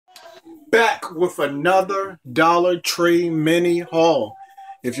back with another Dollar Tree mini haul.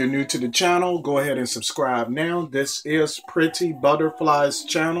 If you're new to the channel, go ahead and subscribe now. This is Pretty Butterfly's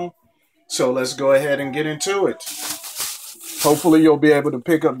channel. So let's go ahead and get into it. Hopefully you'll be able to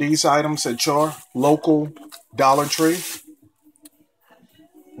pick up these items at your local Dollar Tree.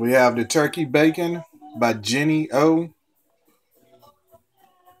 We have the turkey bacon by Jenny O.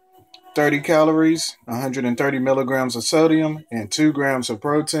 30 calories, 130 milligrams of sodium, and 2 grams of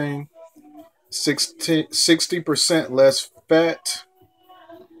protein. 60% less fat.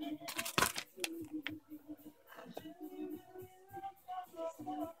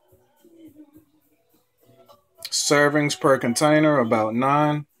 Servings per container, about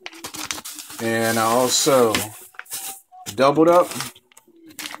 9. And I also doubled up,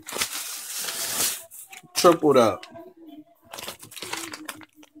 tripled up.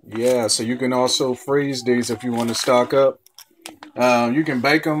 Yeah, so you can also freeze these if you want to stock up. You can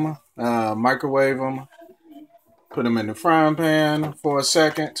bake them, microwave them, put them in the frying pan for a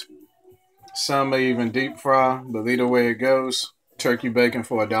second. Some may even deep fry, but either way it goes, turkey bacon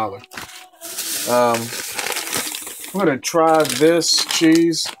for $1. I'm going to try this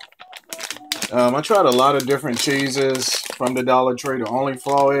cheese. I tried a lot of different cheeses from the Dollar Tree. The only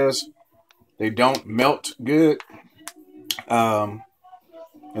flaw is they don't melt good.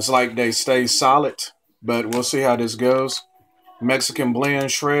 It's like they stay solid, but we'll see how this goes. Mexican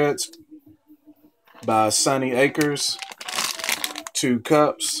Blend Shreds by Sunny Acres, 2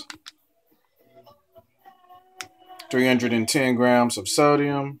 cups, 310 grams of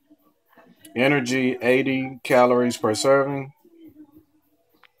sodium, energy 80 calories per serving,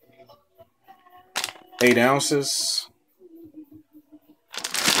 8 ounces.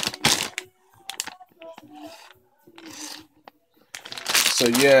 So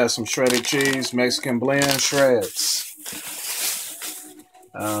yeah, some shredded cheese, Mexican Blend Shreds.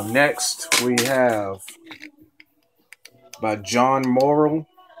 Next we have by John Morrell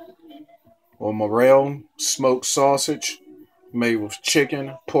or Morrell smoked sausage made with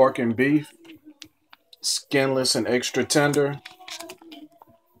chicken, pork, and beef. Skinless and extra tender.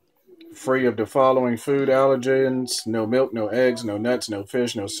 Free of the following food allergens: no milk, no eggs, no nuts, no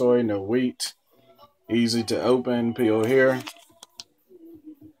fish, no soy, no wheat. Easy to open, peel here.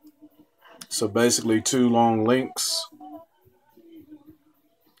 So basically 2 long links.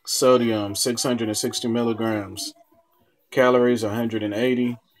 Sodium, 660 milligrams. Calories,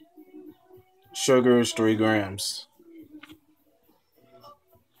 180. Sugars, 3 grams.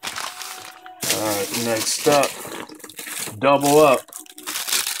 Alright, next up, double up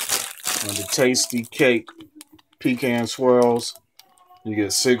on the Tasty Cake Pecan Swirls. You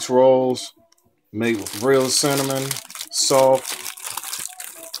get 6 rolls made with real cinnamon, soft.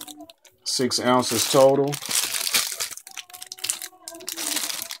 6 ounces total.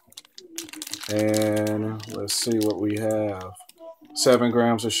 And let's see what we have. 7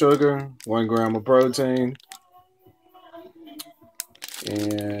 grams of sugar, 1 gram of protein,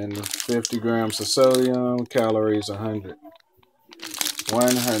 and 50 grams of sodium. Calories 100.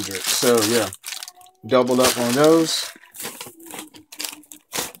 So yeah, double up on those.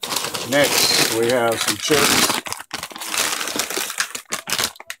 Next, we have some chips.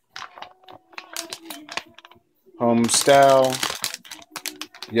 Home style,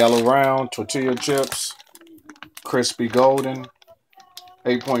 yellow round tortilla chips, crispy golden,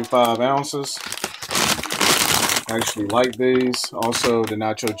 8.5 ounces. I actually like these. Also, the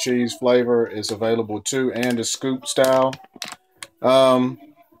nacho cheese flavor is available too, and the scoop style. So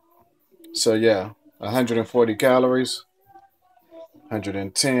yeah, 140 calories,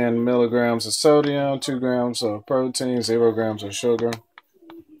 110 milligrams of sodium, 2 grams of protein, 0 grams of sugar.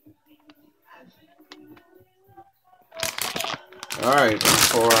 Alright,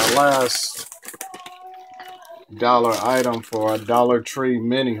 for our last dollar item for our Dollar Tree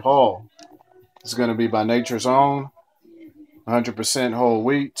mini haul, it's going to be by Nature's Own, 100% whole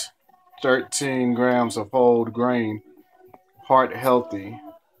wheat, 13 grams of whole grain, heart healthy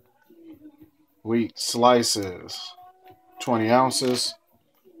wheat slices, 20 ounces.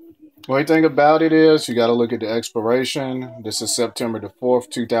 The only thing about it is you got to look at the expiration. This is September the 4th,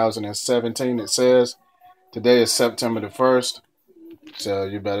 2017. It says today is September the 1st. So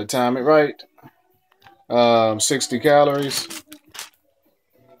you better time it right. 60 calories.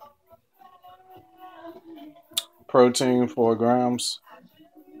 Protein, 4 grams.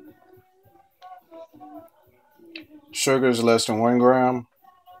 Sugar is less than 1 gram.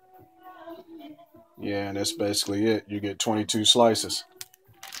 Yeah, and that's basically it. You get 22 slices.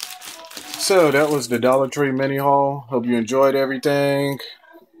 So that was the Dollar Tree mini haul. Hope you enjoyed everything.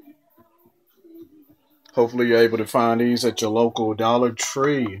 Hopefully you're able to find these at your local Dollar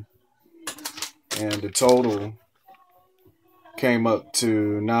Tree. and the total came up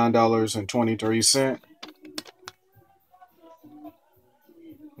to $9.23.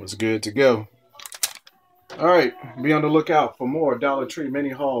 Was good to go. All right, be on the lookout for more Dollar Tree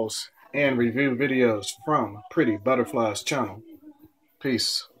mini hauls and review videos from Pretty Butterflies channel.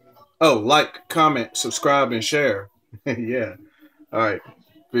 Peace. Oh, like, comment, subscribe, and share. Yeah. All right.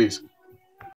 Peace.